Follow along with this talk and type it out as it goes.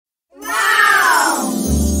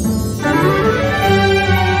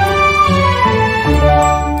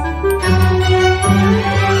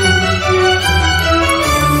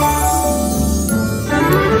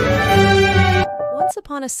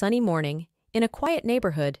sunny morning, in a quiet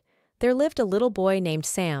neighborhood, there lived a little boy named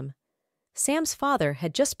Sam. Sam's father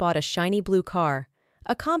had just bought a shiny blue car,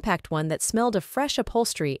 a compact one that smelled of fresh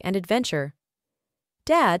upholstery and adventure.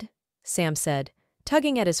 "Dad," Sam said,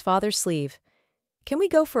 tugging at his father's sleeve, "can we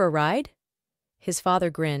go for a ride?" His father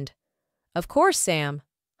grinned. "Of course, Sam.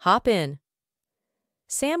 Hop in."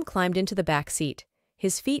 Sam climbed into the back seat,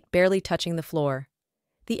 his feet barely touching the floor.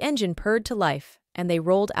 The engine purred to life, and they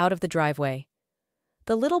rolled out of the driveway.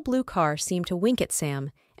 The little blue car seemed to wink at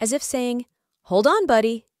Sam, as if saying, "Hold on,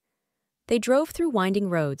 buddy." They drove through winding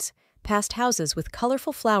roads, past houses with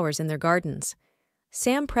colorful flowers in their gardens.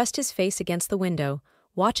 Sam pressed his face against the window,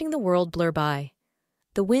 watching the world blur by.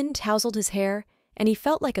 The wind tousled his hair, and he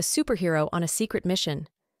felt like a superhero on a secret mission.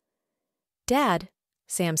 "Dad,"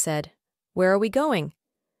 Sam said, "where are we going?"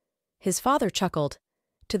 His father chuckled,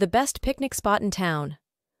 "To the best picnic spot in town."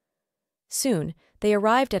 Soon, they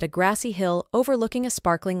arrived at a grassy hill overlooking a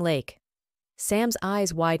sparkling lake. Sam's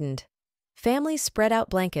eyes widened. Families spread out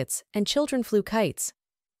blankets, and children flew kites.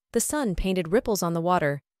 The sun painted ripples on the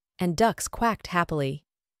water, and ducks quacked happily.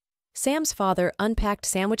 Sam's father unpacked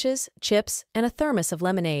sandwiches, chips, and a thermos of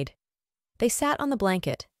lemonade. They sat on the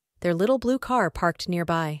blanket, their little blue car parked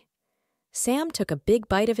nearby. Sam took a big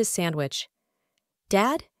bite of his sandwich.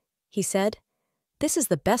 "Dad," he said, "this is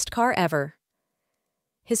the best car ever."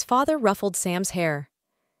 His father ruffled Sam's hair.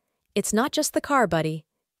 "It's not just the car, buddy.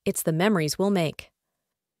 It's the memories we'll make."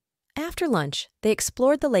 After lunch, they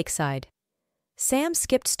explored the lakeside. Sam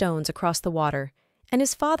skipped stones across the water, and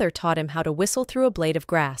his father taught him how to whistle through a blade of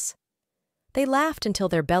grass. They laughed until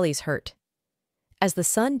their bellies hurt. As the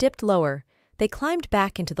sun dipped lower, they climbed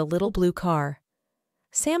back into the little blue car.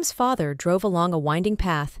 Sam's father drove along a winding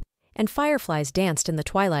path, and fireflies danced in the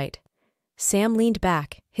twilight. Sam leaned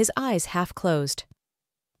back, his eyes half closed.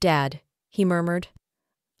 "Dad," he murmured,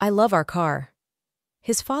 "I love our car."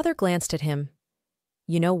 His father glanced at him.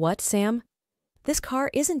 "You know what, Sam? This car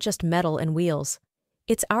isn't just metal and wheels.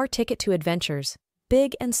 It's our ticket to adventures,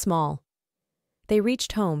 big and small." They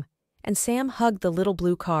reached home, and Sam hugged the little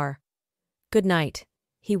blue car. "Good night,"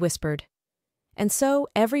 he whispered. And so,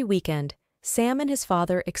 every weekend, Sam and his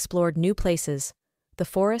father explored new places, the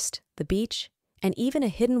forest, the beach, and even a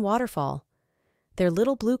hidden waterfall. Their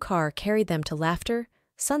little blue car carried them to laughter,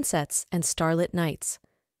 sunsets, and starlit nights.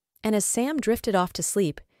 And as Sam drifted off to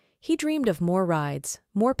sleep, he dreamed of more rides,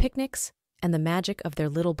 more picnics, and the magic of their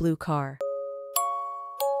little blue car.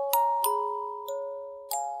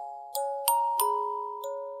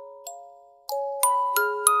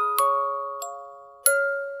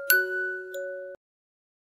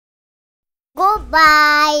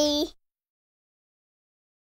 Goodbye.